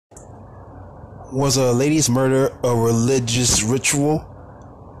Was a lady's murder a religious ritual?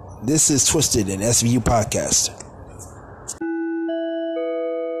 This is Twisted, an SVU podcast.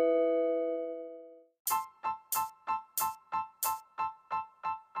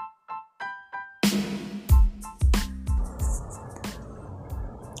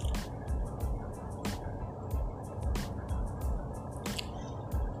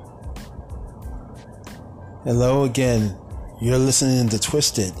 Hello again. You're listening to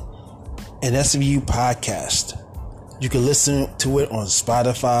Twisted, an SVU podcast. You can listen to it on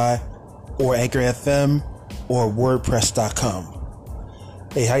Spotify or Anchor FM or WordPress.com.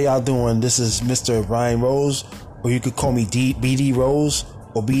 Hey, how y'all doing? This is Mr. Ryan Rose, or you could call me BD Rose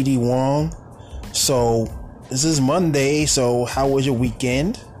or BD Wong. So this is Monday. So how was your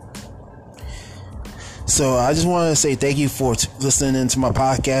weekend? So I just want to say thank you for listening to my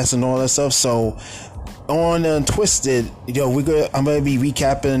podcast and all that stuff. So on Twisted, I'm gonna be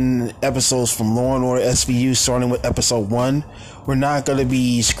recapping episodes from Law and Order SVU, starting with episode 1. We're not gonna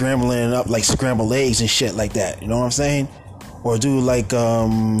be scrambling up like scrambled eggs and shit like that. You know what I'm saying? Or do like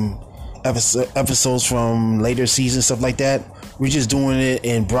episodes from later seasons, stuff like that. We're just doing it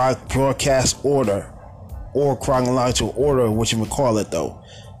in broadcast order or chronological order, which you would call it though.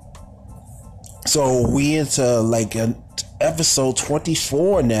 So we into like episode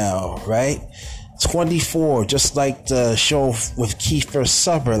 24 now, right? 24, just like the show with Kiefer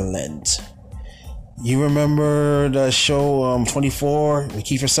Sutherland. You remember the show 24 with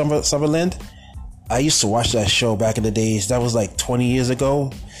Kiefer Sutherland? I used to watch that show back in the days. That was like 20 years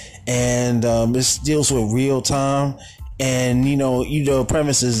ago. And this deals with real time. And you know, the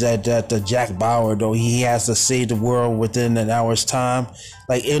premise is that Jack Bauer, though, he has to save the world within an hour's time.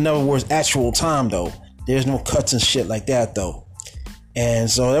 Like, in other words, actual time, though. There's no cuts and shit like that, though.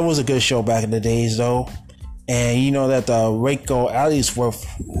 And so that was a good show back in the days, though. And you know that Rachel Allsworth,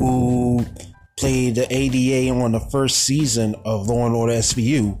 who played the ADA on the first season of Law and Order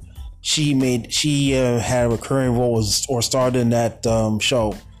SVU, she had a recurring role or starred in that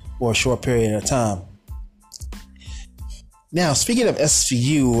show for a short period of time. Now, speaking of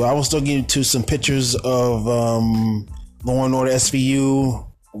SVU, I was looking into some pictures of Law and Order SVU.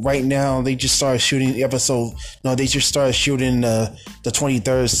 Right now, they just started shooting the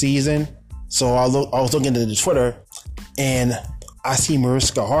 23rd season. So I was looking at the Twitter, and I see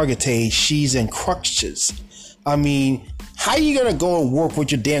Mariska Hargitay. She's in crutches. I mean, how you gonna go and work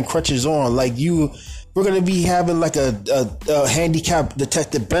with your damn crutches on? Like we're gonna be having like a handicapped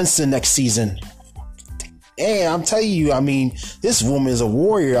Detective Benson next season. Hey, I'm telling you, I mean, this woman is a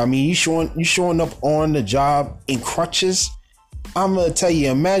warrior. I mean, you showing up on the job in crutches. I'm gonna tell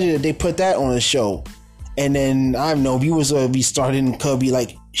you, imagine if they put that on the show, and then I don't know, viewers will be starting to be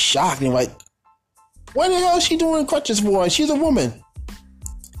like shocked and like, what the hell is she doing crutches for? She's a woman,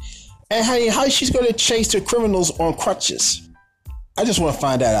 and how she's gonna chase the criminals on crutches? I just want to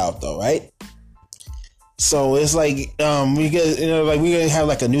find that out, though, right? So it's like we're gonna have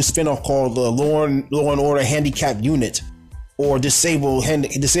like a new spinoff called the Law and Order Handicap Unit, or disabled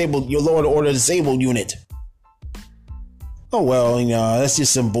your Law and Order Disabled Unit. Oh, well, you know, that's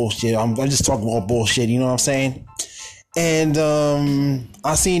just some bullshit. I'm just talking about bullshit, you know what I'm saying? And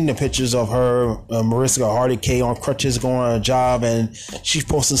I seen the pictures of her, Mariska Hargitay, on crutches going on a job, and she's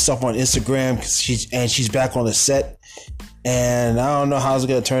posting stuff on Instagram. She's back on the set, and I don't know how it's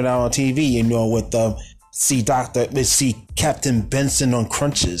gonna turn out on TV. You know, with see Captain Benson on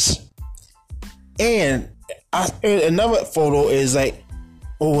crutches, and another photo is like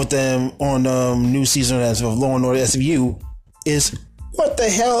with them on new season of Law and Order SVU. Is what the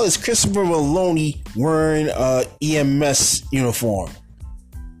hell is Christopher Meloni wearing a EMS uniform?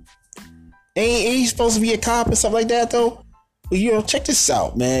 Ain't he supposed to be a cop and stuff like that, though? Well, you know, check this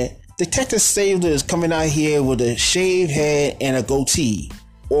out, man. Detective Stabler is coming out here with a shaved head and a goatee,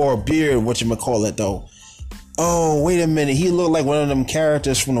 or a beard, whatchamacallit, though. Oh, wait a minute. He looked like one of them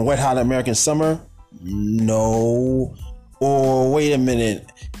characters from the Wet Hot American Summer? No. Or wait a minute.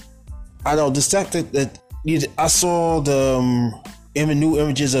 I know I saw the new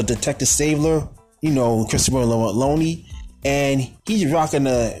images of Detective Stabler, you know, Christopher Meloni, and he's rocking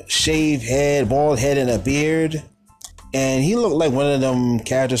a shaved head, bald head, and a beard, and he looked like one of them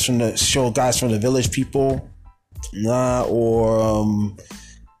characters from the show Guys from the Village People. Man,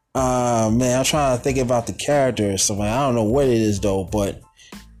 I'm trying to think about the character or something. I don't know what it is though, but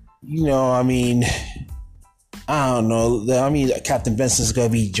you know, I mean, I don't know. I mean, Captain Benson's gonna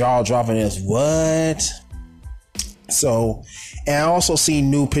be jaw dropping as what? So, and I also see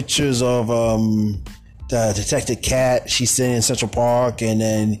new pictures of the Detective Cat. She's sitting in Central Park, and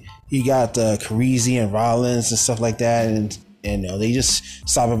then you got Carisi and Rollins and stuff like that. And and they just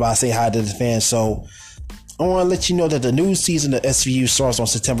stopping by, say hi to the fans. So I want to let you know that the new season of SVU starts on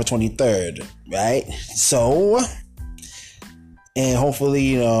September 23rd, right? So, and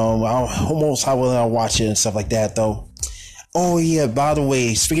hopefully, I will watch it and stuff like that, though. Oh yeah, by the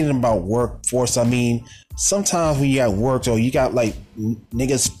way, speaking about workforce, I mean, sometimes when you at work, though, you got like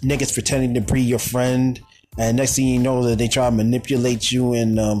niggas pretending to be your friend, and next thing you know, that they try to manipulate you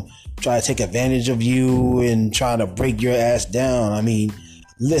and try to take advantage of you and try to break your ass down. I mean,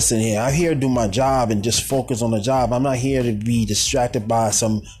 listen here, I'm here to do my job and just focus on the job. I'm not here to be distracted by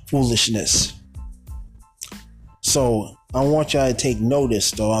some foolishness. So I want y'all to take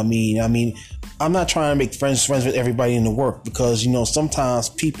notice, though. I mean, I'm not trying to make friends with everybody in the work, because sometimes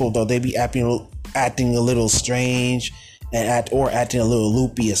people, though, they be acting a little strange and acting a little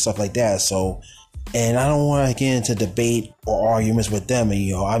loopy and stuff like that. So, and I don't want to get into debate or arguments with them,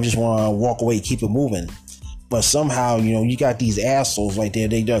 and I just want to walk away, keep it moving. But somehow, you got these assholes right there.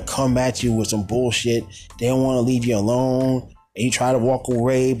 They just come at you with some bullshit. They don't want to leave you alone, and you try to walk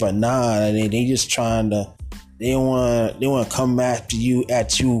away, but nah, they just trying to. They want to come after you,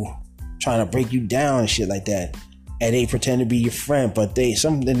 trying to break you down and shit like that. And they pretend to be your friend, but in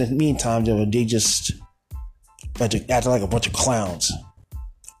the meantime, they just act like a bunch of clowns.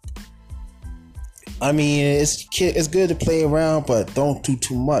 I mean, it's good to play around, but don't do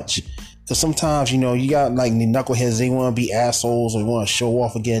too much. Because sometimes, you got like the knuckleheads, they want to be assholes or want to show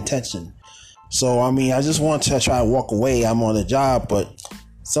off and get attention. So, I mean, I just want to try to walk away. I'm on the job, but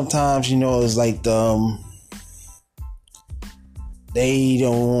sometimes, it's like they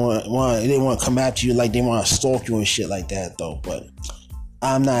don't want to come at you, like they want to stalk you and shit like that, though. But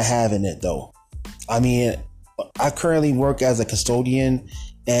I'm not having it, though. I mean, I currently work as a custodian,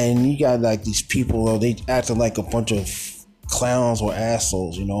 and you got like these people, though, they acting like a bunch of clowns or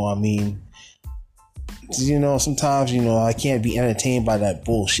assholes. I mean, sometimes I can't be entertained by that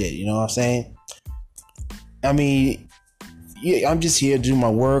bullshit. You know what I'm saying? I mean, yeah, I'm just here to do my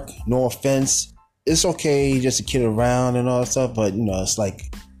work. No offense. It's okay just to kid around and all that stuff, but it's like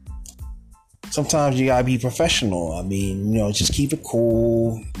sometimes you gotta be professional. I mean, just keep it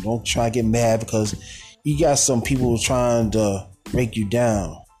cool. Don't try to get mad because you got some people trying to break you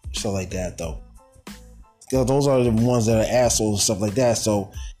down, stuff like that, though. Those are the ones that are assholes and stuff like that.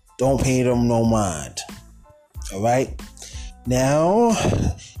 So don't pay them no mind. All right. Now,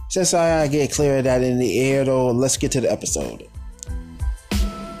 since I get clear of that in the air, though, let's get to the episode.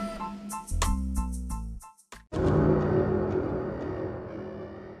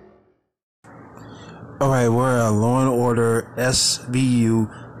 Alright, we're at Law & Order SVU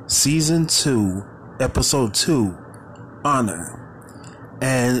Season 2, Episode 2, Honor.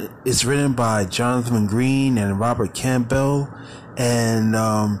 And it's written by Jonathan Green and Robert Campbell. And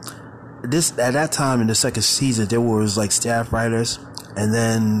at that time in the second season, there was like staff writers. And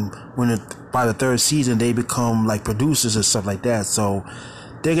then by the third season, they become like producers and stuff like that. So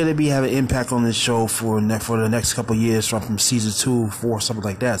they're going to be having impact on this show for the next couple of years from Season 2, 4, something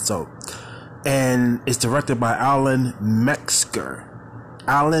like that. So... And it's directed by Alan Metzger.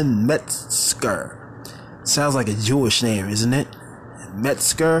 Alan Metzger. Sounds like a Jewish name, isn't it?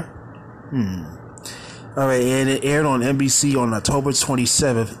 Metzger? Alright, and it aired on NBC on October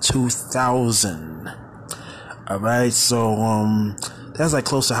 27th, 2000. Alright, so, that's like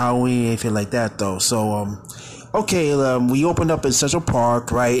close to Halloween, anything like that, though. So, okay, we opened up in Central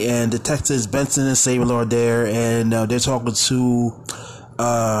Park, right? And Detectives Benson and Sable are there, and they're talking to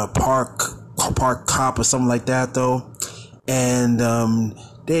park cop or something like that, though. And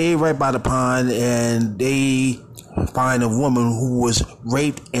they right by the pond, and they find a woman who was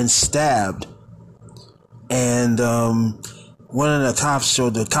raped and stabbed. And one of the cops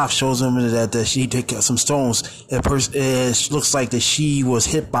shows them that she took some stones. It looks like that she was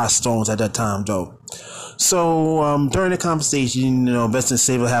hit by stones at that time, though. So during the conversation, Benson and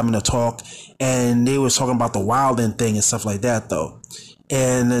Sable having a talk, and they was talking about the Wilding thing and stuff like that, though.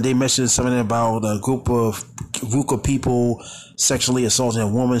 And they mentioned something about a group of people sexually assaulting a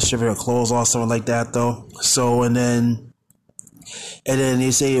woman, stripping her clothes off, something like that, though. So, and then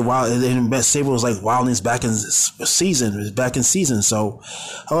they say, wow, and Sable was like, Wilding's back in season. So,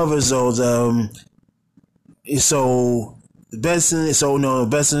 however, Benson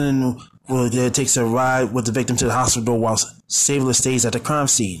takes a ride with the victim to the hospital while Sable stays at the crime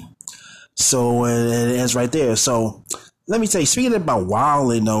scene. So, and it ends right there. So, let me tell you, speaking about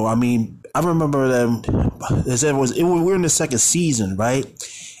Wilding, though, I mean, I remember them. We were in the second season, right?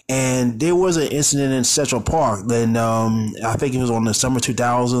 And there was an incident in Central Park. Then I think it was on the summer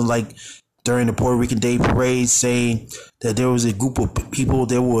 2000. Like during the Puerto Rican Day Parade, saying that there was a group of people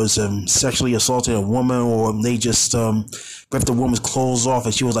that was sexually assaulting a woman, or they just ripped the woman's clothes off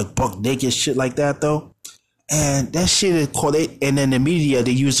and she was like buck naked, shit like that though. And that shit is called it. And then the media,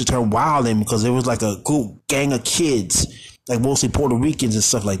 they used the term wilding because it was like a group gang of kids, like mostly Puerto Ricans and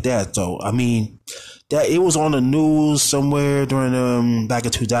stuff like that. So I mean, that it was on the news somewhere during back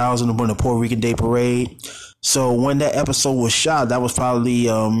in 2000 when the Puerto Rican Day Parade. So when that episode was shot, that was probably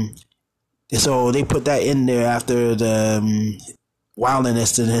so they put that in there after the wilding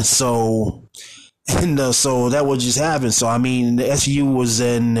incident. So so that would just happen. So I mean, the SU was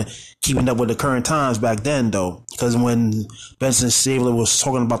in keeping up with the current times back then, though, because when Benson Stabler was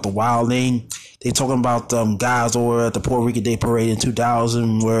talking about the wilding, they talking about guys over at the Puerto Rican Day Parade in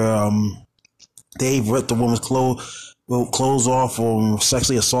 2000 where they ripped the woman's clothes off or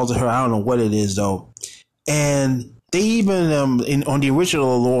sexually assaulted her. I don't know what it is though, and they even on the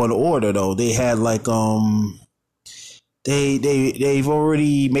original Law and Order though, they had like they've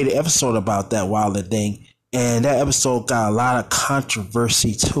already made an episode about that Wilder thing, and that episode got a lot of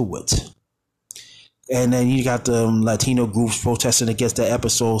controversy to it. And then you got the Latino groups protesting against that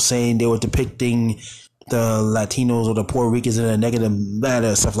episode, saying they were depicting the Latinos or the Puerto Ricans in a negative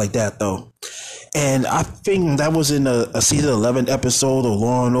manner, stuff like that though. And I think that was in a season 11 episode of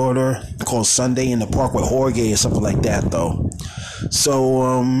Law and Order called Sunday in the Park with Jorge or something like that though.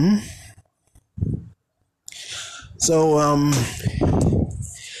 So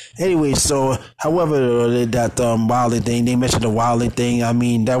anyway, so however that wilding thing, they mentioned the wilding thing. I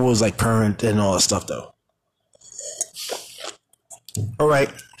mean, that was like current and all that stuff though. All right.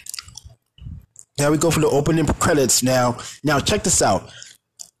 Now we go for the opening credits. Now check this out.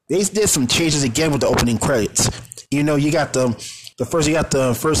 They did some changes again with the opening credits. You know, you got the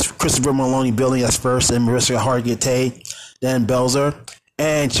first Christopher Maloney building, that's first, and Mariska Hargitay, then Belzer.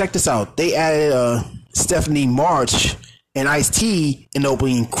 And check this out. They added Stephanie March and Ice-T in the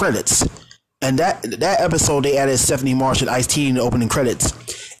opening credits. And that episode, they added Stephanie March and Ice-T in the opening credits.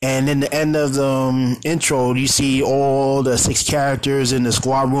 And in the end of the intro, you see all the 6 characters in the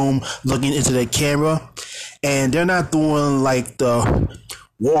squad room looking into the camera. And they're not doing like the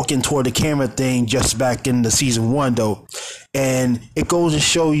walking toward the camera thing just back in the season 1 though. And it goes to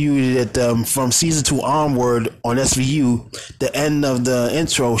show you that from season 2 onward on SVU, the end of the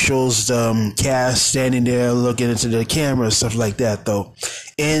intro shows the cast standing there looking into the camera, stuff like that though,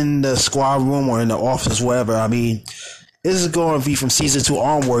 in the squad room or in the office, whatever. I mean, this is going to be from season 2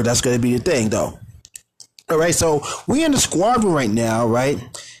 onward. That's going to be the thing though. All right, so we're in the squad room right now, right?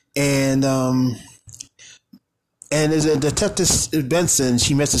 And as a Detective Benson,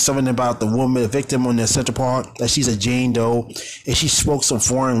 she mentioned something about the woman, the victim on the Central Park, that she's a Jane Doe, and she spoke some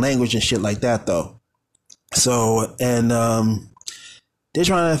foreign language and shit like that, though. So, and they're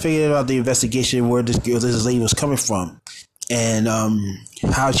trying to figure out the investigation where this lady was coming from, and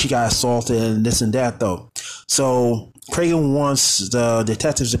how she got assaulted and this and that, though. So, Cragen wants the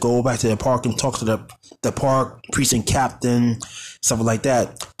detectives to go back to the park and talk to the park precinct captain, something like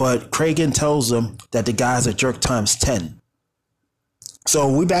that. But Cragen tells them that the guy's a jerk times 10.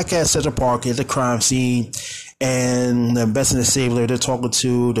 So we back at Central Park at the crime scene, and Benson and Stabler, they're talking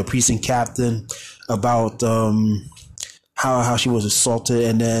to the precinct captain about how she was assaulted,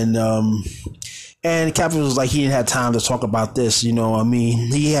 and then and the captain was like, he didn't have time to talk about this, you know. I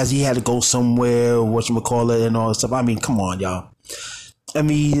mean, he had to go somewhere, whatchamacallit, and all that stuff. I mean, come on, y'all. I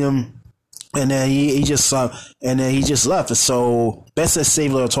mean, and then he just left. So Benson and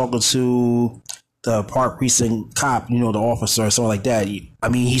Stabler are talking to the park precinct cop, you know, the officer or something like that. I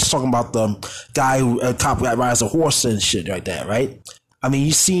mean, he's talking about the guy a cop that rides a horse and shit like that, right? I mean,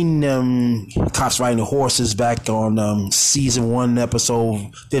 you've seen cops riding the horses back on season 1,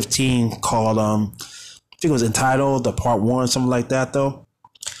 episode 15, called I think it was entitled the Part 1, something like that, though.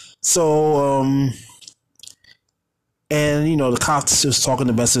 So and you know, the cops was talking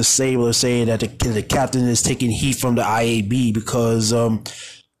to Benson Stabler, saying that the captain is taking heat from the IAB because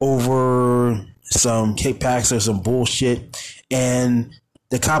over some kickbacks or some bullshit. And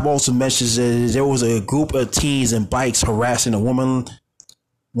the cop also mentions that there was a group of teens and bikes harassing a woman,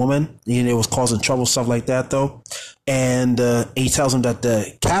 and it was causing trouble, stuff like that though. And he tells him that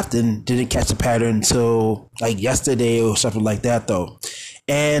the captain didn't catch the pattern until like yesterday or something like that though.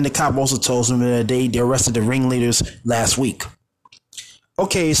 And the cop also tells him that they arrested the ringleaders last week.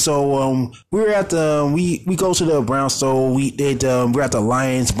 Okay, so we're at the we go to the brownstone. We're at the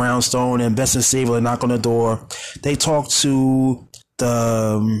Lions brownstone, and Benson Stabler knock on the door. They talk to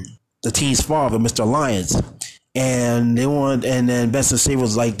the teen's father, Mr. Lyons, and then Benson Stabler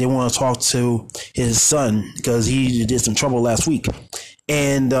was like, they want to talk to his son because he did some trouble last week.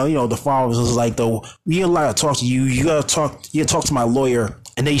 And the father was like, "Though we ain't allowed to talk to you. You gotta talk. You gotta talk to my lawyer."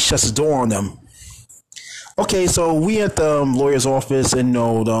 And then he shuts the door on them. Okay, so we at the lawyer's office, and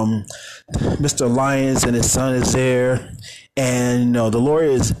Mr. Lyons and his son is there, and the lawyer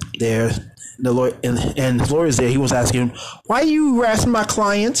is there. The lawyer and the lawyer is there. He was asking him, "Why are you harassing my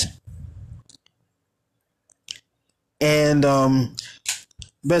client?" And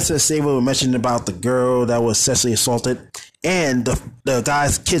Benson Stabler mentioned about the girl that was sexually assaulted, and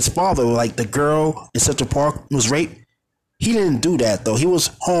the kid's father, like the girl in Central Park was raped. He didn't do that though. He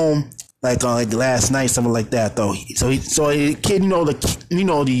was home like last night, something like that though. So the kid,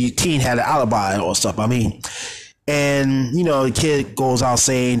 the teen had an alibi or stuff. I mean, and the kid goes out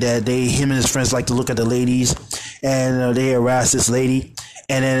saying that him and his friends like to look at the ladies, and they harassed this lady.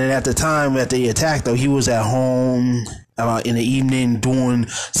 And then at the time that they attacked, though, he was at home in the evening doing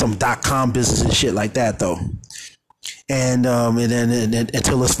some .com business and shit like that, though. And then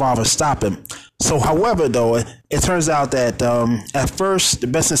until his father stopped him. So, however, though, it turns out that at first the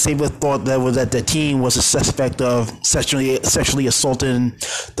Benson Stabler thought that the teen was a suspect of sexually assaulting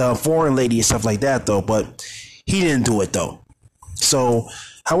the foreign lady and stuff like that, though. But he didn't do it, though. So,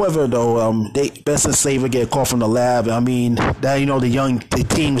 however, though, Benson Stabler get a call from the lab. I mean, that the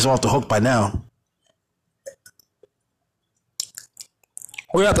teen was off the hook by now.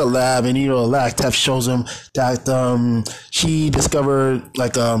 We're at the lab, and the lab tech shows him that she discovered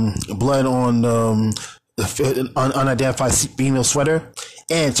like blood on unidentified female sweater.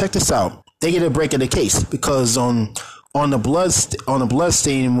 And check this out: they get a break in the case because on the blood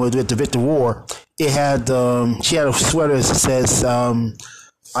stain with the Victor War, it had she had a sweater that says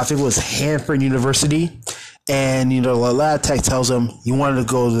I think it was Hanford University, and the lab tech tells him, "You wanted to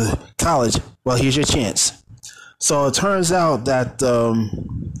go to college? Well, here's your chance." So it turns out that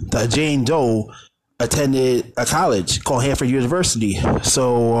Jane Doe attended a college called Hanford University.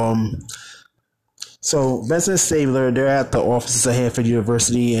 So Benson Stabler, they're at the offices of Hanford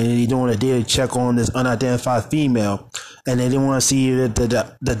University, and they're doing a daily check on this unidentified female, and they didn't want to see that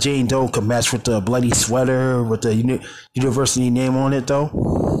the Jane Doe could match with the bloody sweater with the university name on it,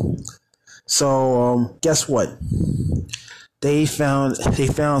 though. So guess what? They found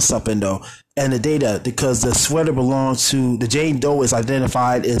something though, and the data, because the sweater belongs to the Jane Doe is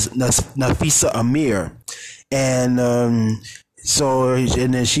identified as Nafisa Amir, and then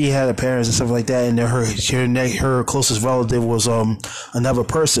she had her parents and stuff like that, and her closest relative was another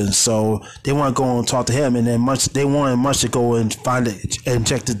person. So they want to go and talk to him, and then they wanted Munch to go and find it and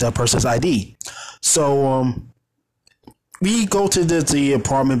check the person's ID. So we go to the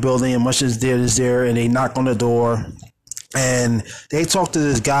apartment building, and Munch is there, and they knock on the door. And they talk to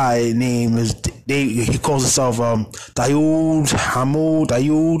this guy named he calls himself Daoud,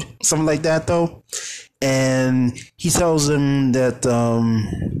 something like that though. And he tells them that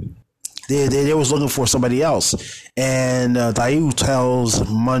they was looking for somebody else. And Daoud tells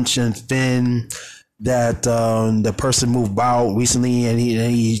Munch and Finn that the person moved out recently, and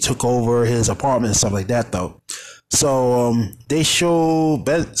he took over his apartment and stuff like that though. So they show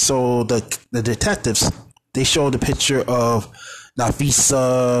the detectives. They showed a picture of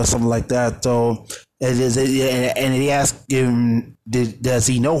Nafisa, something like that, though. And he asked him, does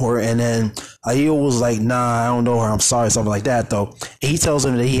he know her? And then Ayul was like, nah, I don't know her. I'm sorry, something like that, though. And he tells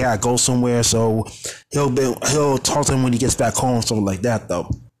him that he had to go somewhere, so he'll talk to him when he gets back home, something like that, though.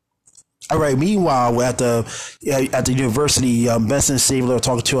 All right. Meanwhile, at the university, Benson Stabler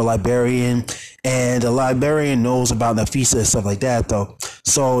talking to a librarian, and the librarian knows about Nafisa and stuff like that, though.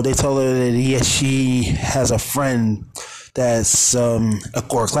 So they tell her that she has a friend that's or a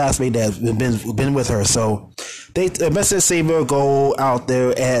classmate that's been with her. So Benson Stabler go out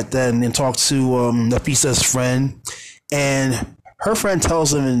there and talk to Nafisa's friend, and her friend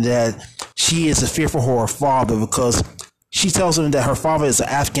tells him that she is fearful for her father because she tells him that her father is an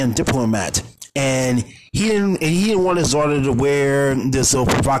Afghan diplomat, and he didn't want his daughter to wear this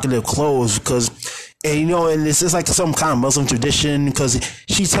provocative clothes because, and this is like some kind of Muslim tradition, because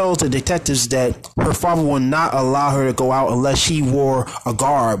she tells the detectives that her father will not allow her to go out unless she wore a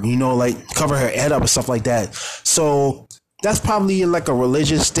garb, like cover her head up and stuff like that. So that's probably like a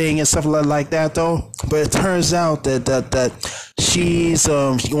religious thing and stuff like that, though. But it turns out that she's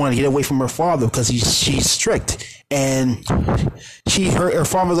she wanted to get away from her father because she's strict, and her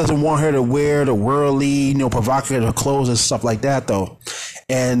father doesn't want her to wear the worldly, provocative clothes and stuff like that, though.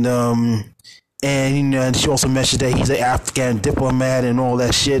 And she also mentioned that he's an Afghan diplomat and all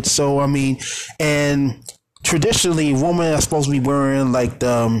that shit. So I mean, and traditionally, women are supposed to be wearing like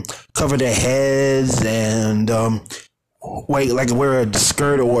cover their heads and wait, like wear a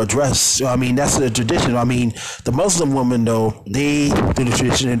skirt or a dress. I mean, that's the tradition. I mean, the Muslim women though, they do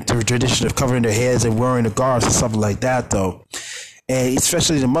the tradition of covering their heads and wearing the guards and stuff like that though. And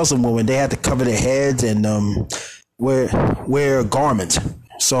especially the Muslim women, they had to cover their heads and wear garments.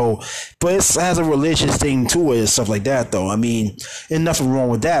 So, but it has a religious thing to it and stuff like that, though. I mean, there's nothing wrong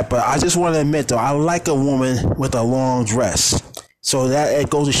with that. But I just want to admit, though, I like a woman with a long dress. So that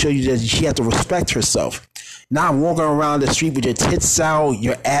it goes to show you that she has to respect herself. Not walking around the street with your tits out,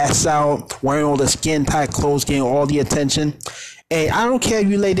 your ass out, wearing all the skin tight clothes, getting all the attention. And I don't care if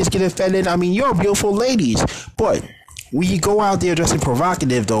you ladies get offended. I mean, you're beautiful ladies, but when you go out there dressing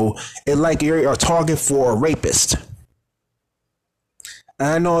provocative, though, it's like you're a target for a rapist. And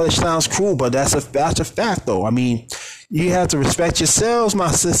I know it sounds cruel, but that's a fact, though. I mean, you have to respect yourselves,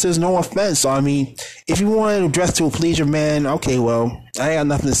 my sisters. No offense. I mean, if you want to dress to please your man, okay, well, I ain't got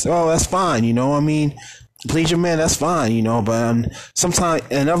nothing to say. Oh, that's fine. You know, I mean, please your man, that's fine. You know, but sometimes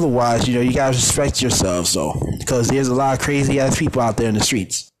and otherwise, you know, you gotta respect yourselves, though, because there's a lot of crazy ass people out there in the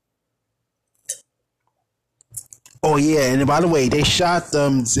streets. Oh yeah, and by the way, they shot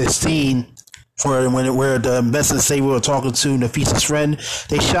the scene where the Benson say we were talking to Nafisa's friend.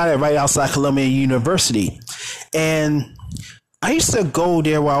 They shot it right outside Columbia University, and I used to go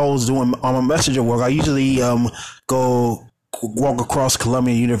there while I was doing my messenger work. I usually go walk across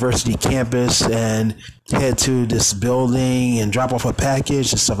Columbia University campus and head to this building and drop off a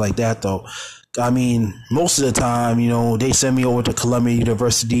package and stuff like that. Though, I mean, most of the time, you know, they send me over to Columbia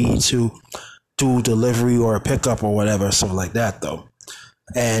University to do delivery or a pickup or whatever, stuff like that. Though.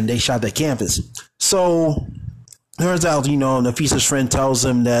 And they shot the campus. So turns out, you know, Nafisa's friend tells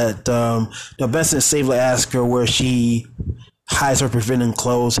him that the Benson Stabler asked her where she hides her preventing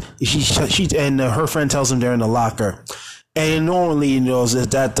clothes. And her friend tells him they're in the locker. And normally, you know, is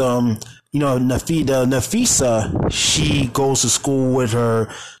that you know, Nafisa, she goes to school with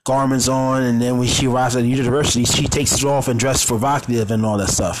her garments on, and then when she arrives at the university, she takes it off and dresses provocative and all that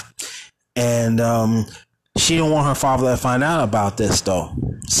stuff. And she don't want her father to find out about this, though.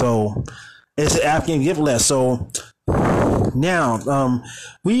 So it's an Afghan gift list. So now,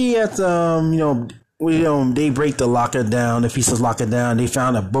 we at they break the locker down, the Nafisa's locker down. They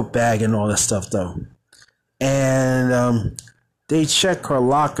found a book bag and all that stuff, though. And they check her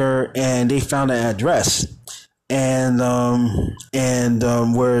locker and they found an address and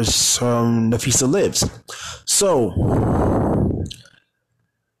where Nafisa lives. So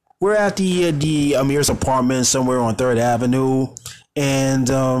we're at the Amir's apartment somewhere on 3rd Avenue, and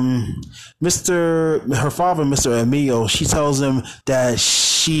her father, Mr. Emilio, she tells him that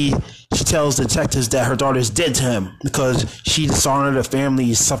she tells detectives that her daughter's dead to him because she dishonored her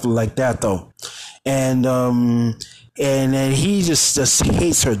family, something like that, though. And then he just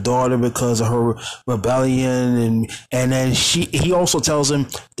hates her daughter because of her rebellion, and then he also tells him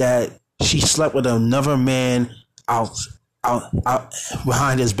that she slept with another man out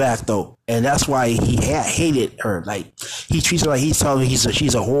behind his back, though, and that's why he hated her. Like, he treats her like he's telling her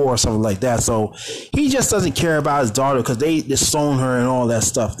she's a whore or something like that. So he just doesn't care about his daughter because they disown her and all that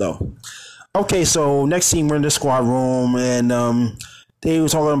stuff, though. Okay, so next scene, we're in the squad room, and they were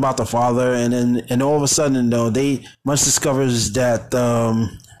talking about the father, and all of a sudden, though, Munch discovers that the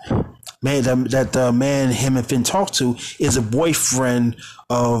man him and Finn talk to is a boyfriend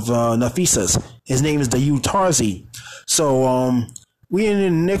of Nafisa's. His name is Dayoud Tarzi. So we in the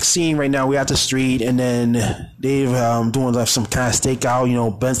next scene right now. We at the street, and then they're doing like some kind of stakeout. You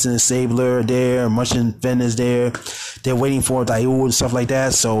know, Benson and Stabler are there, Munch and Finn is there. They're waiting for Dayoud and stuff like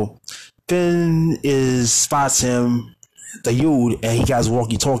that. So Finn spots him, Dayoud, and he got his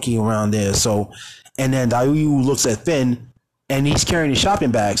walkie-talkie around there. So, and then Dayoud looks at Finn, and he's carrying a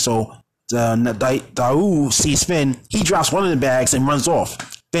shopping bag. So Dayoud sees Finn. He drops one of the bags and runs off.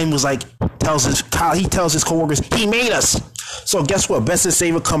 Finn was like, tells his coworkers, he made us. So guess what? Benson and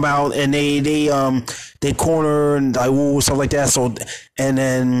Stabler come out, and they corner and Dayoud, stuff like that. So, and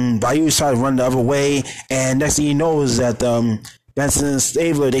then Dayoud started to run the other way, and next thing you know is that Benson and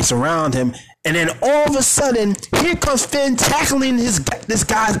Stabler, they surround him, and then all of a sudden, here comes Finn tackling this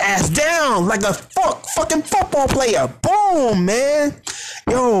guy's ass down like a fucking football player. Boom, man.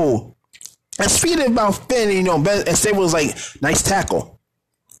 Yo. And speaking about Finn, you know, Ben and Stabler was like, nice tackle.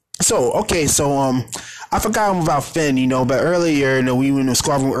 So, okay, so I forgot about Finn, you know, but earlier, you know, we were in the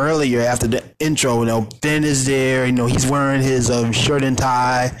squad room earlier after the intro, you know, Finn is there, you know, he's wearing his shirt and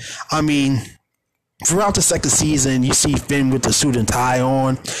tie. I mean, throughout the second season, you see Finn with the suit and tie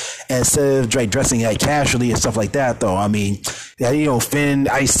on, and instead of like dressing like casually and stuff like that, though. I mean, yeah, you know, Finn,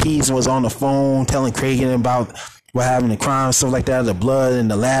 Ice-T was on the phone telling Kragen about what happened, the crime, stuff like that, the blood in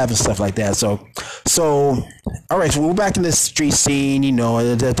the lab and stuff like that. So, all right. So we're back in the street scene. You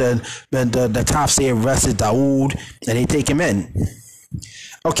know, the cops, they arrested Daoud and they take him in.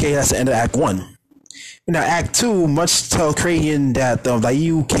 Okay, that's the end of Act 1. Now, Act 2, much tell Cragen that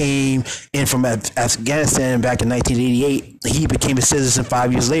Daoud came in from Afghanistan back in 1988. He became a citizen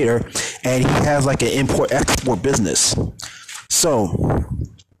 5 years later, and he has like an import-export business. So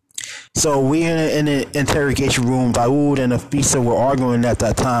we in the interrogation room. Daoud and Nafisa were arguing at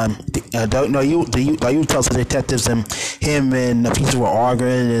that time. Daoud tells the detectives him and Nafisa were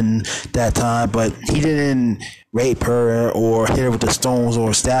arguing in that time, but he didn't rape her or hit her with the stones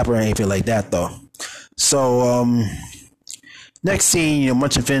or stab her or anything like that, though. So, next scene,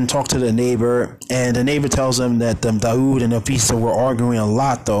 Munchausen talk to the neighbor, and the neighbor tells him that Daoud and Nafisa were arguing a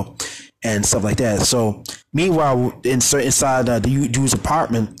lot, though, and stuff like that. So, meanwhile, inside the dude's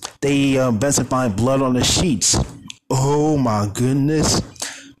apartment, Benson find blood on the sheets. Oh my goodness!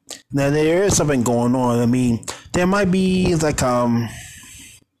 Now there is something going on. I mean, there might be like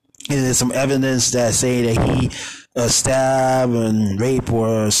there's some evidence that say that he stabbed and raped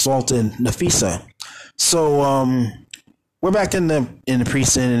or assaulted Nafisa. So we're back in the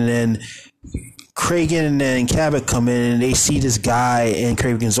precinct, and then Cragen and Cabot come in, and they see this guy in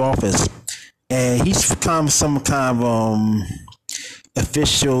Cragen's office, and he's some kind of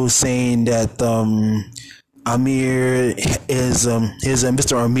official saying that Amir is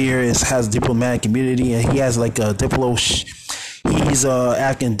Mr. Amir has diplomatic immunity, and he has like a he's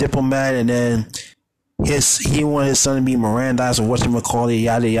acting diplomat, and then he wanted his son to be Mirandized or whatchamacallit,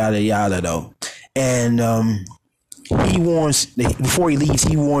 yada yada yada though. And he warns, before he leaves,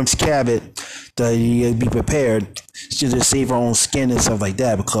 he warns Cabot that he be prepared to just save her own skin and stuff like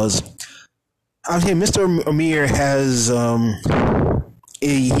that, because out here Mr. Amir has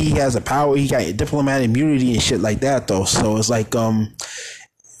he has a power, he got diplomatic immunity and shit like that though. So it's like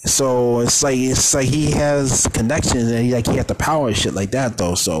he has connections, and he has the power and shit like that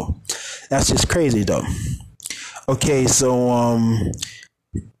though. So that's just crazy though. Okay, so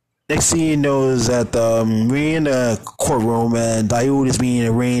next thing you know is that we're in the courtroom, and Daoud is being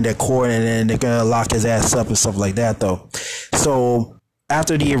arraigned at court, and then they're gonna lock his ass up and stuff like that though. So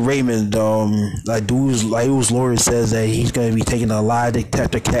after the arraignment, Daoud's lawyer says that he's gonna be taking a lie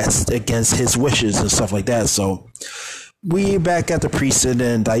detector test against his wishes and stuff like that. So we're back at the precinct,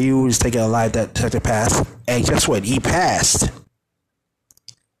 and Daoud is taking a lie detector pass, and guess what? He passed.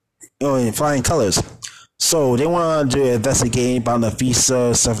 In flying colors. So they want to investigate about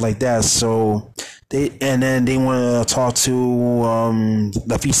Nafisa, stuff like that. So they want to talk to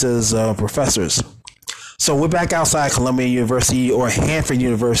Nafisa's professors. So we're back outside Columbia University or Hanford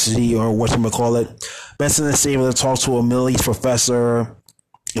University or whatchamacallit. Benson is able to talk to a Middle East professor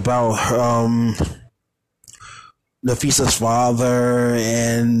about Nafisa's father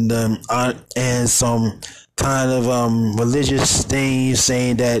and some kind of religious things,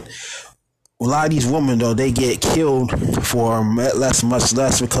 saying that a lot of these women, though, they get killed for much less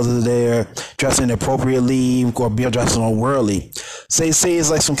because of their dressing appropriately or dressing unworldly. Say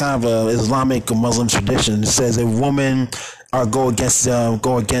it's like some kind of Islamic or Muslim tradition. It says if women go against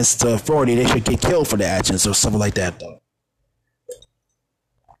authority, they should get killed for their actions or something like that, though.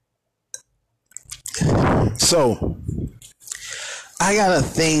 So I got a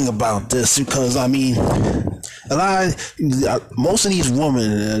thing about this, because I mean, most of these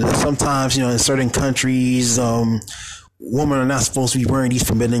women, sometimes, in certain countries, women are not supposed to be wearing these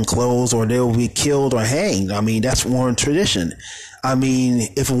forbidden clothes, or they'll be killed or hanged. I mean, that's foreign tradition. I mean,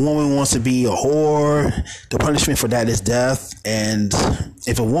 if a woman wants to be a whore, the punishment for that is death. And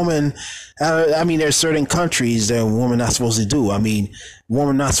if a woman, there's certain countries that a woman not supposed to do. I mean,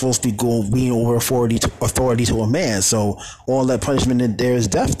 woman not supposed to be being over authority to a man. So all that punishment in there is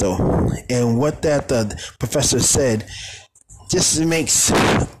death, though. And what that professor said just makes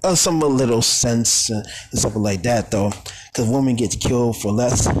some little sense and something like that, though, because women get killed for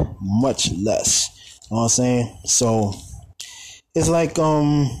less, much less. You know what I'm saying? So it's like, he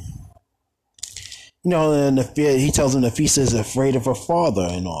tells him Nafisa is afraid of her father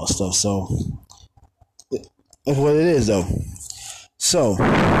and all stuff. So that's what it is, though. So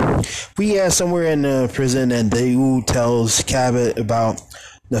we are somewhere in the prison, and Daoud tells Cabot about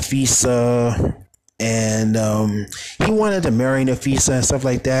Nafisa, and he wanted to marry Nafisa and stuff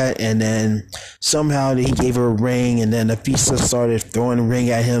like that, and then somehow he gave her a ring, and then Nafisa started throwing the ring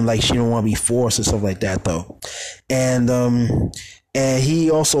at him like she don't want to be forced and stuff like that, though. And he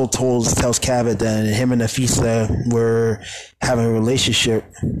also tells Cabot that him and Nafisa were having a relationship,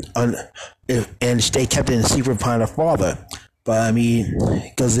 and they kept it in secret behind her father. But I mean,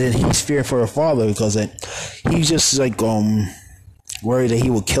 because then he's fearing for her father because then he's just like worried that he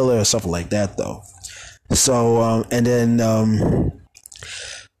will kill her or something like that though. So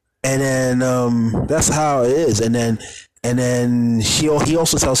that's how it is. And then he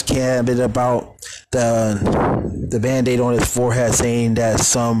also tells Gambit about the Band-Aid on his forehead, saying that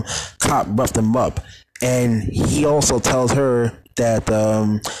some cop roughed him up. And he also tells her that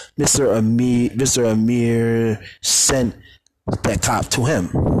Mr. Amir sent that cop to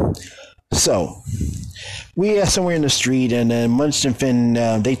him. So we are somewhere in the street, and then Munch and Finn,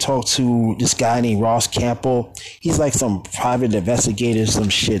 they talk to this guy named Ross Campbell. He's like some private investigator, some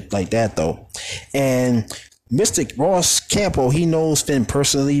shit like that though. And Mr. Ross Campbell, he knows Finn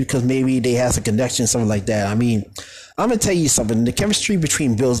personally because maybe they have a connection, something like that. I mean, I'm gonna tell you something. The chemistry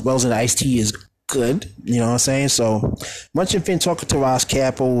between Wells and Ice-T is good. You know what I'm saying? So Munch and Finn talking to Ross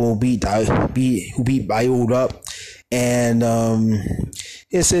Campbell who beat Bayou up. And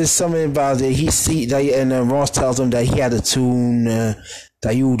it says something about that and Ross tells him that he had to tune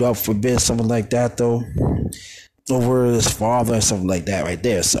Dayoud up for a bit, something like that though, over his father or something like that right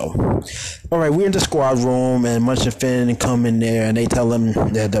there. So all right, we're in the squad room, and Munch and Finn come in there, and they tell him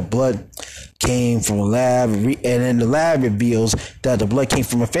that the blood came from a lab, and then the lab reveals that the blood came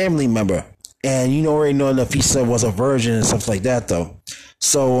from a family member, and you already know that Nafisa was a virgin and stuff like that though.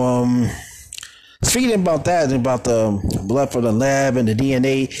 So speaking about that and about the blood from the lab and the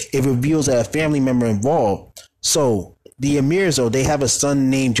DNA, it reveals that a family member involved. So the Amirs, though, they have a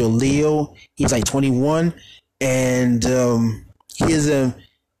son named Jaleel. He's like 21, and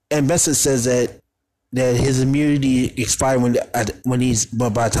and Benson says that his immunity expired by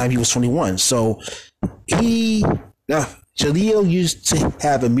the time he was 21. So Jaleel used to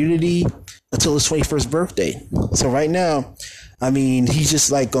have immunity until his 21st birthday. So right now, I mean, he's just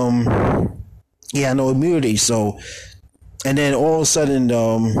like no immunity. So, and then all of a sudden,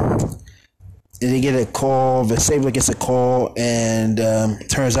 they get a call. Sabler gets a call, and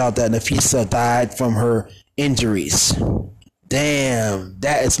turns out that Nafisa died from her injuries. Damn,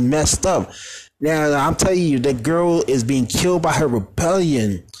 that is messed up. Now, I'm telling you, that girl is being killed by her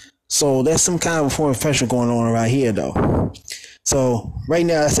rebellion. So there's some kind of foreign pressure going on around here, though. So right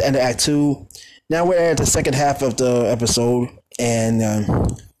now, that's the end of Act 2. Now we're at the second half of the episode, and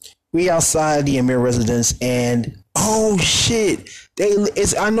we outside the Amir residence, and oh shit! I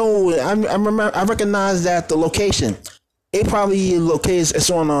recognize that the location. It probably locates. It's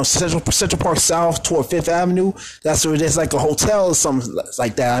on Central Park South toward Fifth Avenue. That's where there's like a hotel or something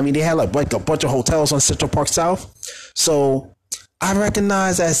like that. I mean, they had like a bunch of hotels on Central Park South. So I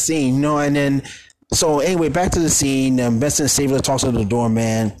recognize that scene, you know. And then so anyway, back to the scene. Benson Sabler talks to the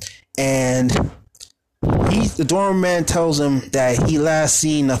doorman, and the doorman tells him that he last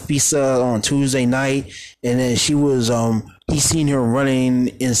seen Nafisa on Tuesday night, and then she was he seen her running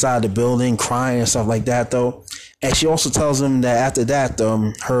inside the building crying and stuff like that though. And she also tells him that after that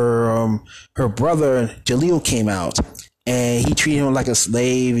her brother Jaleel came out, and he treated him like a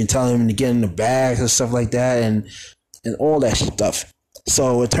slave and telling him to get in the bags and stuff like that, and all that stuff.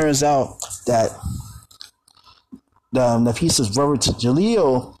 So it turns out that Nafisa's brother to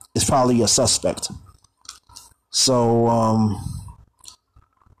Jaleel is probably a suspect. So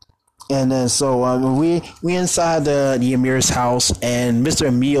we inside the Amir's house, and Mr.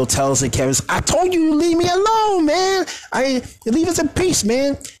 Emil tells the Kevin, "I told you to leave me alone, man. Leave us in peace,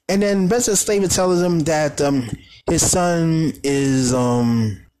 man." And then Benson Slaver tells him that his son is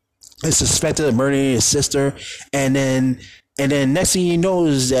suspected of murdering his sister, and then next thing you know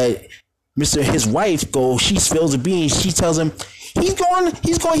is that his wife she spills the beans. She tells him he's getting on a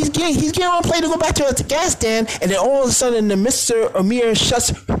plane to go back to the gas stand, and then all of a sudden the Mr. Amir shuts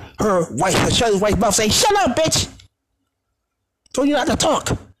his wife's mouth, saying, "Shut up, bitch! Told you not to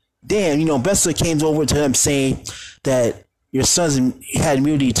talk." Damn, Besser came over to him saying that your son had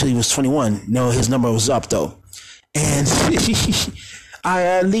immunity until he was 21. No, his number was up though, and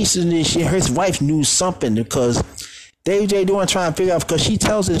at least his wife knew something, because they doing trying to figure out, because she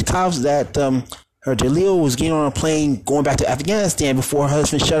tells the cops that her Jaleel was getting on a plane going back to Afghanistan before her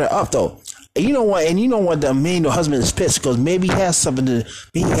husband shut her up though. And you know what? The husband is pissed because maybe he has something to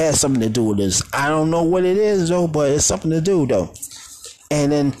do with this. I don't know what it is though, but it's something to do though.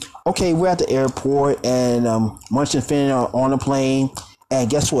 And then we're at the airport, and Munch and Finn are on the plane, and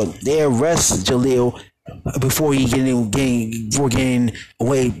guess what? They arrest Jaleel before getting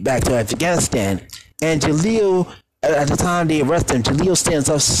away back to Afghanistan. And Jaleel, at the time they arrest him, Jaleel stands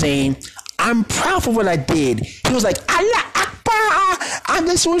up saying, "I'm proud of what I did." He was like, "Allah Akbar, I'm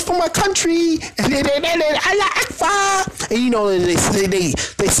this one for my country. And then Allah Akbar. And you know, they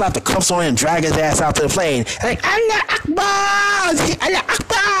slap the cuffs on him and drag his ass out to the plane. Like, Allah Akbar, Allah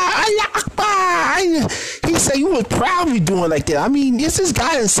Akbar, Allah Akbar. He said you was proudly doing like that. I mean, is this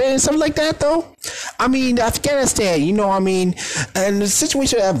guy saying something like that though? I mean, Afghanistan, you know, I mean, and the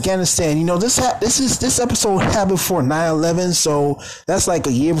situation of Afghanistan, you know, this episode happened before 9/11, so that's like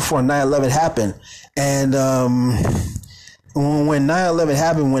a year before 9/11 happened. And when 9/11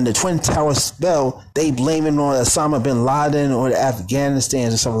 happened, when the Twin Towers fell, they blame it on Osama bin Laden or the Afghanistan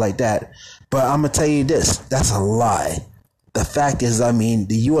and stuff like that. But I'm gonna tell you this, that's a lie. The fact is, I mean,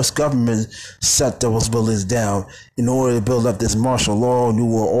 the U.S. government set those buildings down in order to build up this martial law, new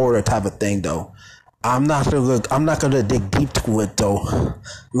world order type of thing, though. I'm not gonna dig deep to it though,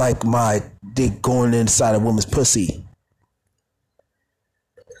 like my dick going inside a woman's pussy.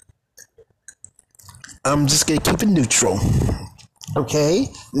 I'm just gonna keep it neutral.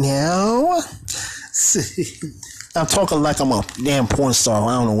 Okay, now I'm talking like I'm a damn porn star.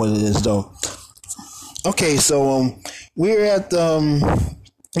 I don't know what it is though. Okay, so we're at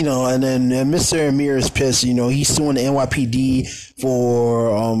you know, and then Mr. Amir is pissed. You know, he's suing the NYPD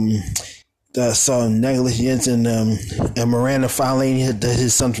for some negligence and Miranda filing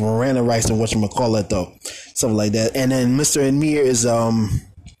his son's Miranda rights or whatchamacallit though, something like that. And then Mr. Amir is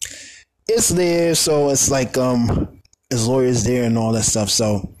it's there, so it's like his lawyer's there and all that stuff.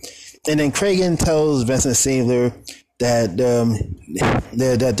 So, and then Kragan tells Vincent Sailor that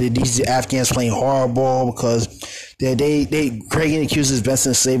these Afghans playing hardball because Kragan accuses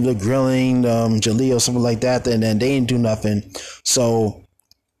Vincent Sailor grilling Jalil or something like that, and then they didn't do nothing. So,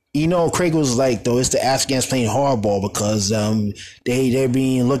 you know, Craig was like, though, it's the Afghans playing hardball because they're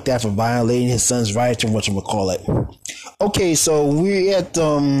being looked at for violating his son's rights and whatchamacallit. Okay, so we're at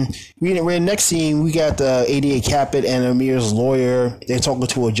we're next scene. We got ADA Caput and Amir's lawyer. They're talking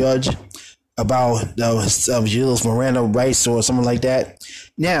to a judge about Jalil's Miranda rights or something like that.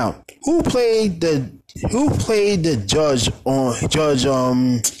 Now, who played the judge on Judge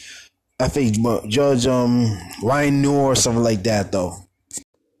I think Judge Ryan Noor or something like that though?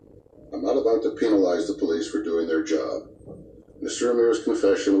 I'm not about to penalize the police for doing their job. Mr. Amir's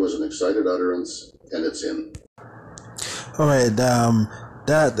confession was an excited utterance, and it's in. All right,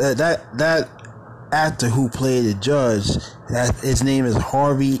 that actor who played the judge, his name is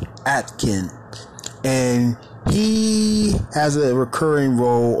Harvey Atkin, and he has a recurring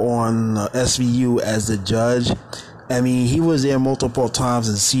role on SVU as the judge. I mean, he was there multiple times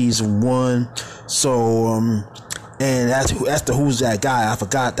in season 1, so and that's the Who's That Guy. I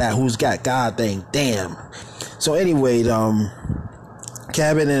forgot that Who's That Guy thing. Damn. So anyway,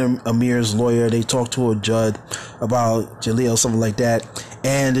 Cabot and Amir's lawyer, they talk to a judge about Jalil, something like that,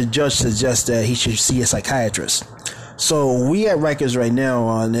 and the judge suggests that he should see a psychiatrist. So we at Rikers right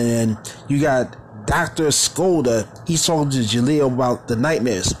now, and you got Dr. Skolda. He's talking to Jalil about the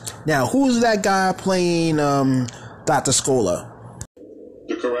nightmares. Now, who's that guy playing Dr. Skolda?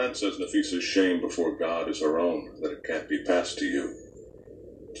 The Quran says Nafisa's shame before God is her own, that it can't be passed to you.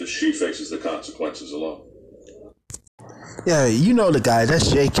 So she faces the consequences alone. Yeah, you know the guy. That's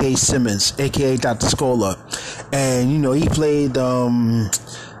J.K. Simmons, a.k.a. Dr. Skolda. And, you know, he played,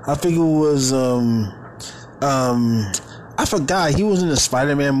 I think it was, I forgot. He was in the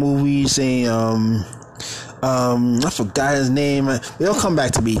Spider-Man movie saying, I forgot his name. It'll come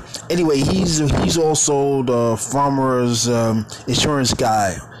back to me. Anyway, he's also the farmer's insurance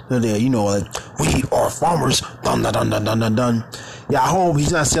guy. You know, like, we are farmers. Dun dun dun dun dun dun dun. Yeah, I hope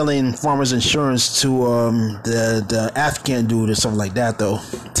he's not selling farmers insurance to the Afghan dude or something like that though.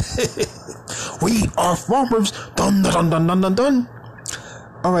 We are farmers. Dun dun dun dun dun dun.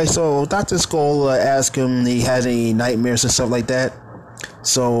 All right, so Dr. Skull asked him he had any nightmares and stuff like that.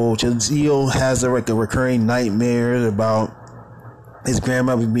 So Jalil has a recurring nightmare about his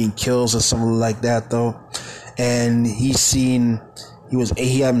grandmother being killed or something like that though, and he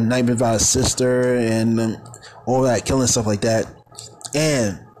had nightmares about his sister and all that killing stuff like that.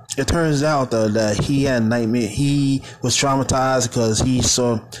 And it turns out though that he had a nightmare. He was traumatized because he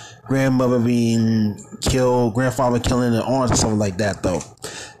saw grandmother being killed, grandfather killing their aunt or something like that though.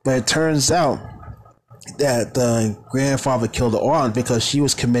 But it turns out that the grandfather killed the aunt because she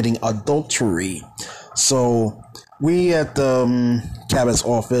was committing adultery. So we at the Cabot's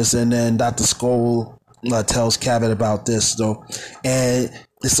office, and then Dr. Skull tells Cabot about this though, and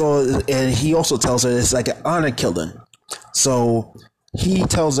he also tells her it's like an honor killing. So he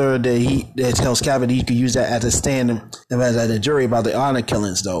tells her that tells Cabot he could use that as a stand as a jury about the honor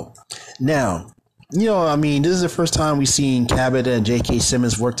killings though. Now, you know, I mean, this is the first time we've seen Cabot and J.K.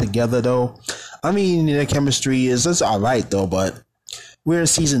 Simmons work together though. I mean, the chemistry is all right though, but we're in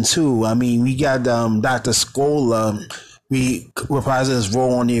season 2. I mean, we got Dr. Scola. We reprised his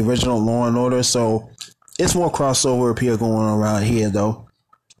role on the original Law and Order, so it's more crossover appeal going on around here though.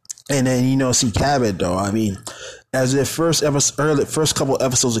 And then see Cabot though. I mean, as the first couple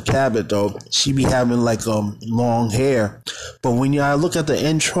episodes of Cabot though, she be having like long hair, but when I look at the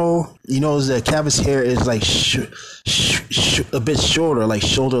intro, you notice that Cabot's hair is like a bit shorter, like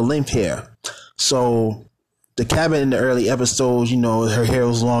shoulder length hair. So the Cabot in the early episodes, her hair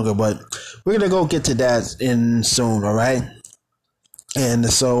was longer, but we're gonna go get to that in soon, all right? And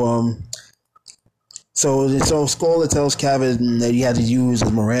so Scola tells Cabot that he had to use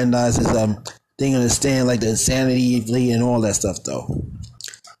his Mirandize his thing on the stand, like the insanity and all that stuff, though.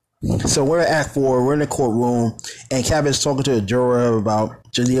 So we're at Act 4. We're in the courtroom, and Cabot's talking to a juror about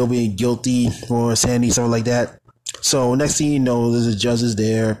Jaleel being guilty for insanity, something like that. So next thing you know, there's a judge is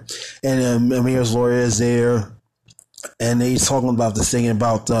there, and Amir's lawyer is there, and he's talking about this thing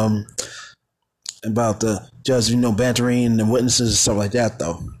about the judge, bantering the witnesses and stuff like that,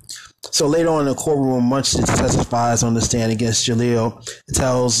 though. So later on in the courtroom, Munch testifies on the stand against Jaleel. It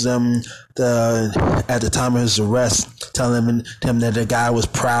tells them at the time of his arrest, telling him that the guy was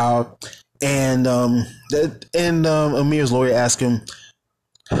proud, and Amir's lawyer asked him,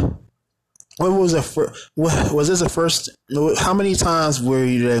 was this the first? How many times where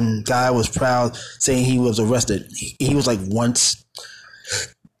the guy was proud saying he was arrested? He was like once,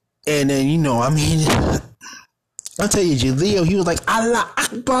 and then I'll tell you, Jaleel, he was like, Allah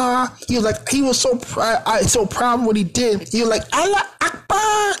Akbar. He was so proud of what he did. He was like, Allah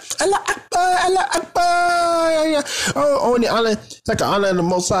Akbar, Allah Akbar, Allah Akbar. Oh, the honor, it's like an honor of the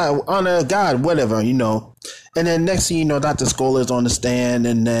Most High, honor of God, whatever, And then next thing you know, Dr. Scola is on the stand,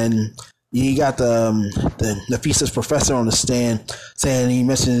 and then you got the thesis professor on the stand saying, he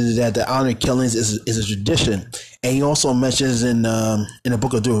mentions that the honor killings is a tradition. And he also mentions in the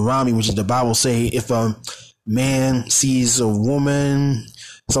book of Deuteronomy, which is the Bible, say if man sees a woman,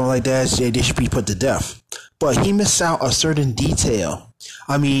 something like that, they should be put to death. But he missed out a certain detail.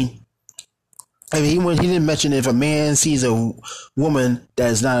 He didn't mention if a man sees a woman that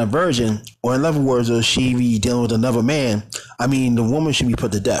is not a virgin, or in other words, or she be dealing with another man, the woman should be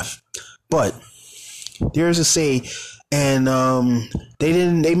put to death. But there's a say, and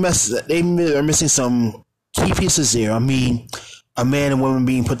they're missing some key pieces there. A man and woman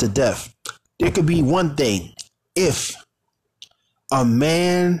being put to death. There could be one thing. If a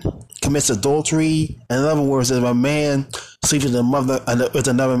man commits adultery, in other words, if a man sleeps with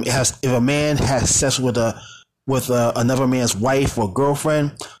if a man has sex with another man's wife or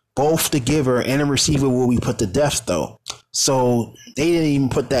girlfriend, both the giver and the receiver will be put to death, though. So they didn't even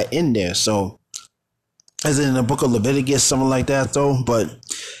put that in there. So, as in the book of Leviticus, something like that, though.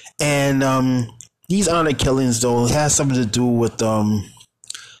 These honor killings, though, has something to do with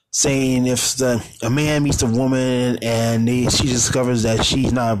saying if a man meets a woman and she discovers that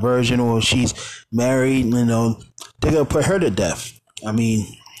she's not a virgin or she's married, they're gonna put her to death.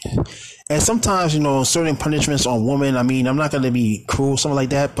 And sometimes, certain punishments on women, I'm not going to be cruel, something like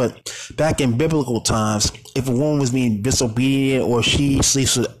that, but back in biblical times, if a woman was being disobedient or if she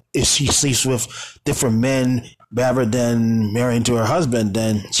sleeps with different men rather than marrying to her husband,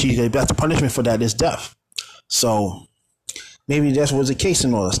 then that's the punishment for that is death. So maybe that was the case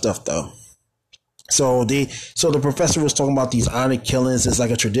in all that stuff, though. So the professor was talking about these honor killings. It's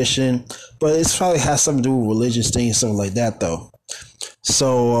like a tradition, but it probably has something to do with religious things, something like that, though.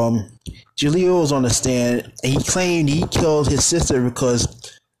 So Jaleel was on the stand, and he claimed he killed his sister because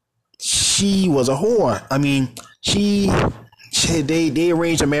she was a whore. They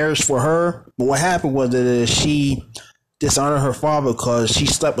arranged a marriage for her, but what happened was that she dishonored her father because she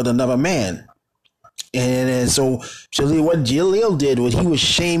slept with another man. And so what Jaleel did was he was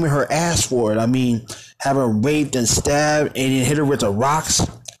shaming her ass for it. Having her raped and stabbed and then hit her with the rocks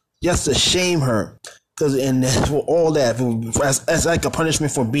just to shame her. And for all that, as like a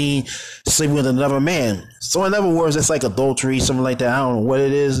punishment for sleeping with another man. So in other words, it's like adultery, something like that. I don't know what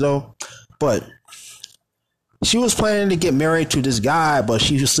it is though. But she was planning to get married to this guy, but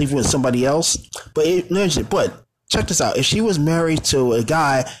she was sleeping with somebody else. But check this out. If she was married to a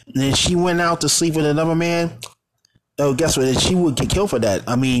guy and then she went out to sleep with another man, oh, guess what? She would get killed for that.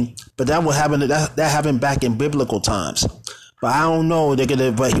 But that would happen. That happened back in biblical times. But I don't know.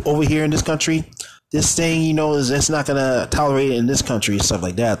 But over here in this country, this thing, it's not gonna tolerate it in this country and stuff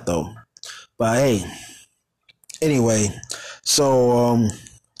like that, though. But hey, anyway, so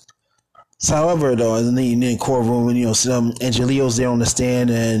however, though, in the courtroom, and Jaleel's there on the stand,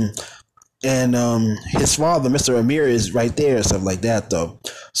 and his father, Mr. Amir, is right there, and stuff like that, though.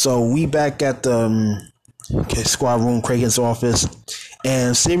 So we back at the squad room, Kragen's office,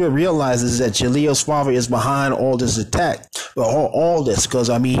 and Saber realizes that Jaleel's father is behind all this attack, all this, because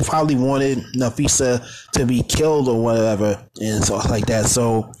I mean, he probably wanted Nafisa to be killed or whatever, and stuff like that.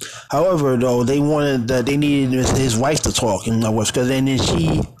 So, however, though, they needed his wife to talk, in other words, because then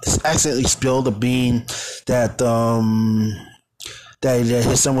she accidentally spilled the bean that that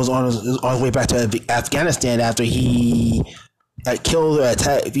his son was on his way back to Afghanistan after he killed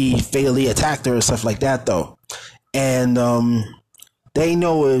her, he fatally attacked her and stuff like that, though. And they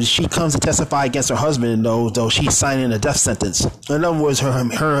know if she comes to testify against her husband, though she's signing a death sentence. In other words,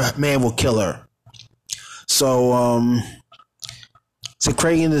 her man will kill her. So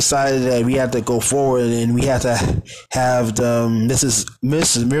Kragen decided that we had to go forward and we had to have Mrs.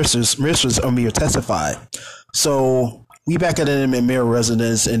 Amir testify. So we back at the Amir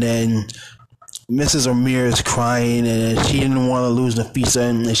residence, and then Mrs. Amir is crying, and she didn't want to lose Nafisa,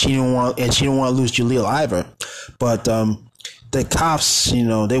 and she didn't want to lose Jaleel either. But the cops,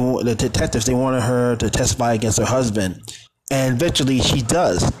 the detectives, they wanted her to testify against her husband, and eventually she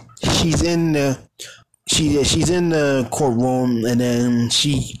does. She's in the courtroom, and then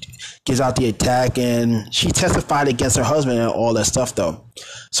she gives out the attack, and she testified against her husband and all that stuff, though.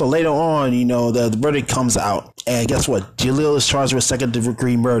 So later on, the verdict comes out, and guess what? Jaleel is charged with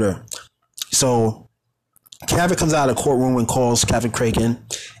second-degree murder. So Kevin comes out of the courtroom and calls Captain Kragen,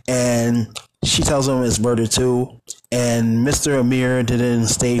 and she tells him it's murder too. And Mr. Amir didn't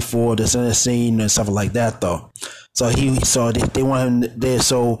stay for the sentencing and stuff like that, though. So they want him.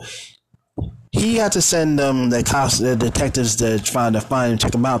 So he had to send the detectives to find him,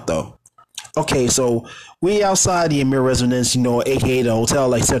 check him out, though. Okay, so we outside the Amir residence, aka the hotel,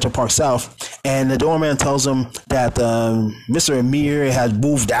 like Central Park South, and the doorman tells him that Mr. Amir had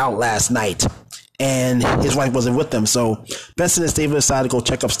moved out last night, and his wife wasn't with them. So Benson and Steve decided to go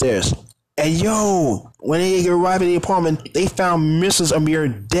check upstairs. And when they arrived at the apartment, they found Mrs. Amir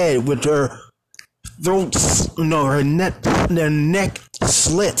dead with her throat, her neck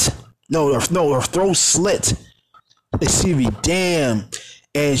slit. Her throat slit. Excuse me, damn.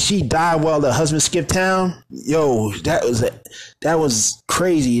 And she died while the husband skipped town. That was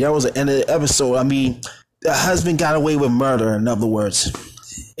crazy. That was the end of the episode. I mean, the husband got away with murder, in other words,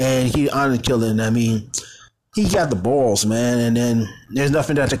 and he honored killing. I mean, he got the balls, man. And then there's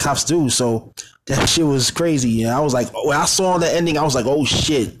nothing that the cops do. So that shit was crazy. And I was like, when I saw the ending, I was like, oh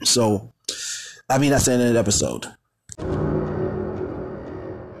shit. So, I mean, that's the end of the episode.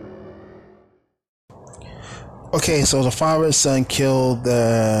 Okay, so the father and son killed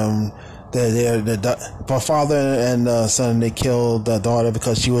the father and the son. They killed the daughter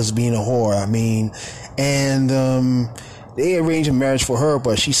because she was being a whore. I mean, and they arranged a marriage for her,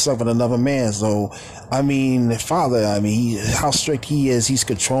 but she slept with another man. So, I mean, the father, how strict he is, he's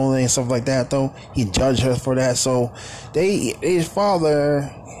controlling and stuff like that, though. He judged her for that. So, his father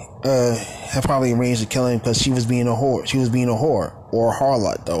had probably arranged to kill him because she was being a whore. She was being a whore or a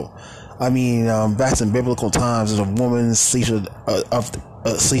harlot, though. I mean, back in biblical times, a woman sleeps with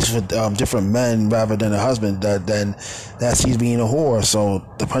different men rather than a husband, then that she's being a whore. So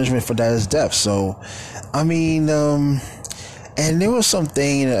the punishment for that is death. So, I mean, and there was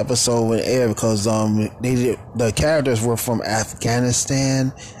something in the episode with air because the characters were from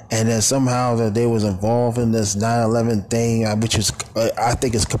Afghanistan, and then somehow that they was involved in this 9/11 thing, which is I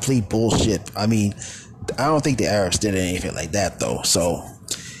think is complete bullshit. I mean, I don't think the Arabs did anything like that, though. So.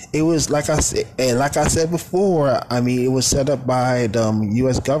 It was like I said before. I mean, it was set up by the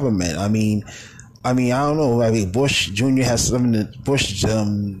U.S. government. I mean, I don't know. I mean, Bush Jr. has something to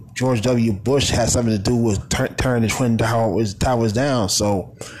George W. Bush has something to do with turning the Twin Towers down.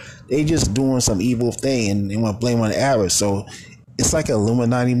 So they just doing some evil thing and they want to blame on the Arabs. So it's like an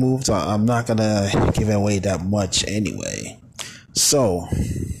Illuminati move. So I'm not gonna give away that much anyway. So.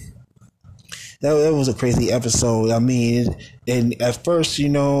 That was a crazy episode. I mean, and at first,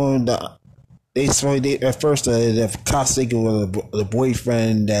 the cops think it was the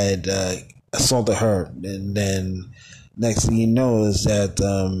boyfriend that assaulted her, and then next thing you know is that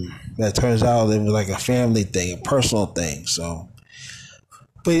that turns out it was like a family thing, a personal thing. So,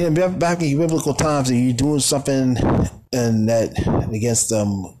 but back in biblical times, if you're doing something and that against the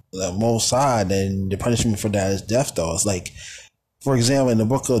Mossad, then the punishment for that is death. Though it's like. For example, in the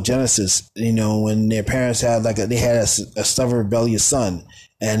book of Genesis, when their parents had they had a stubborn, rebellious son,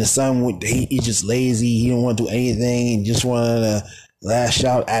 and the son he's just lazy, he didn't want to do anything, and just wanted to lash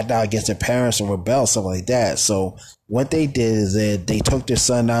out, act out against their parents or rebel, stuff like that. So what they did is that they took their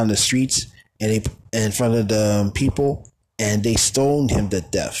son down the streets and in front of the people, and they stoned him to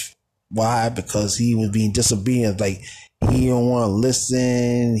death. Why? Because he was being disobedient. Like, he don't want to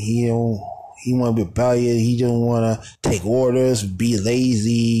listen. He want to be rebellious. He don't want to take orders, be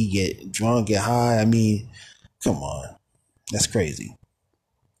lazy, get drunk, get high. I mean, come on. That's crazy.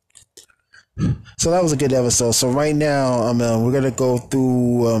 So that was a good episode. So right now, we're going to go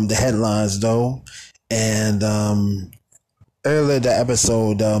through the headlines, though. And earlier in the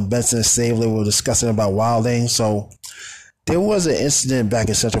episode, Benson and Stabler were discussing about wilding. So there was an incident back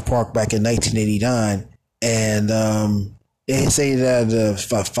in Central Park back in 1989. And they say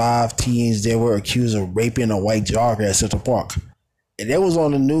that 5 teens, they were accused of raping a white jogger at Central Park. And that was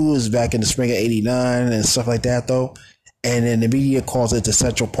on the news back in the spring of 89 and stuff like that, though. And then the media calls it the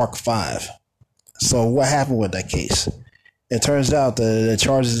Central Park 5. So what happened with that case? It turns out the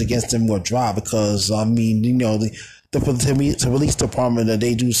charges against them were dropped because, I mean, you know, the police department,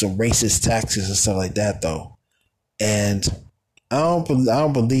 they do some racist tactics and stuff like that, though. And I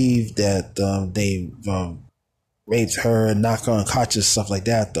don't believe that they raped her, knocked her unconscious, stuff like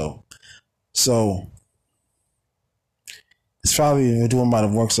that, though. So it's probably doing by the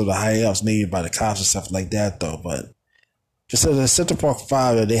works of the higher ups, maybe by the cops and stuff like that, though. But just as the Central Park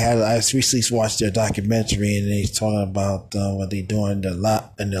 5, I recently watched their documentary, and they're talking about what they're doing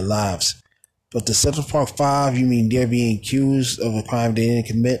in their lives. But the Central Park 5, you mean they're being accused of a crime they didn't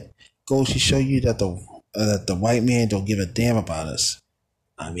commit, goes to show you that the white man don't give a damn about us.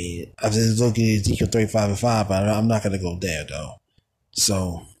 I mean, I was looking at Ezekiel 35:5, but I'm not going to go there, though.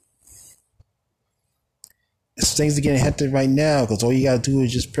 So things are getting hectic right now because all you got to do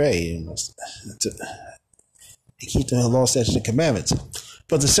is just pray and keep the law, statutes, and commandments.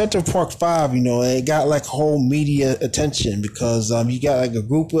 But the Central Park 5, you know, it got like whole media attention because you got like a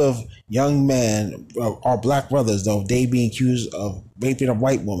group of young men, our black brothers, though, they being accused of raping a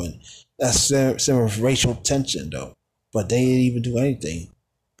white woman. That's some racial tension, though. But they didn't even do anything.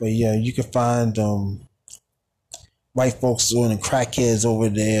 But yeah, you can find white folks doing crackheads over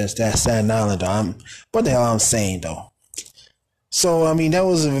there. That's Staten Island, though. What the hell I'm saying, though? So, I mean, that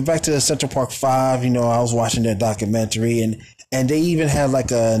was back to the Central Park 5. You know, I was watching their documentary, and they even had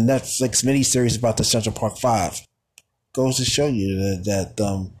like a Netflix miniseries about the Central Park 5. Goes to show you that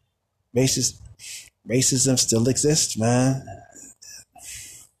racism still exists, man.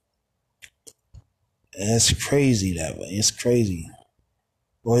 And it's crazy that way. It's crazy.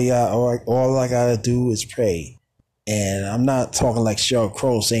 All I gotta do is pray. And I'm not talking like Sheryl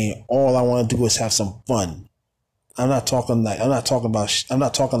Crow saying all I want to do is have some fun. I'm not talking like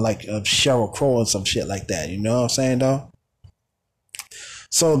Sheryl Crow and some shit like that. You know what I'm saying, though?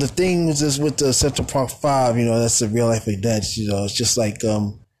 So the thing is with the Central Park 5, you know, that's a real life event. You know, it's just like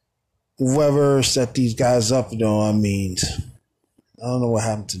whoever set these guys up. You know, I mean, I don't know what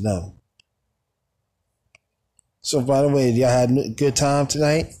happened to them. So by the way, y'all had a good time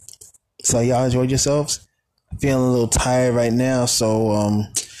tonight? So y'all enjoyed yourselves? I'm feeling a little tired right now, so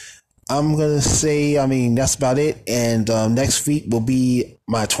I'm going to say, I mean, that's about it. And next week will be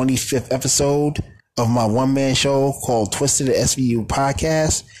my 25th episode of my one-man show called Twisted the SVU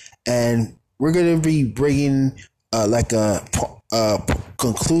Podcast. And we're going to be bringing like a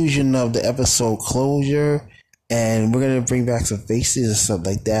conclusion of the episode closure. And we're going to bring back some faces and stuff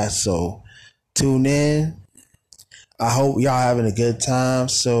like that. So tune in. I hope y'all having a good time.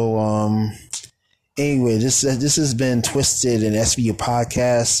 So anyway, this has been Twisted and SVU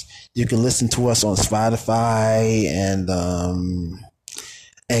Podcast. You can listen to us on Spotify and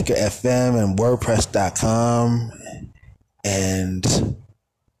Anchor FM and WordPress.com. And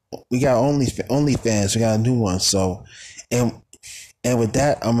we got OnlyFans. We got a new one. So, and with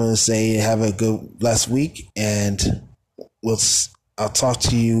that, I'm going to say have a good, blessed week. And I'll talk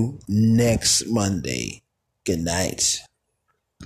to you next Monday. Good night.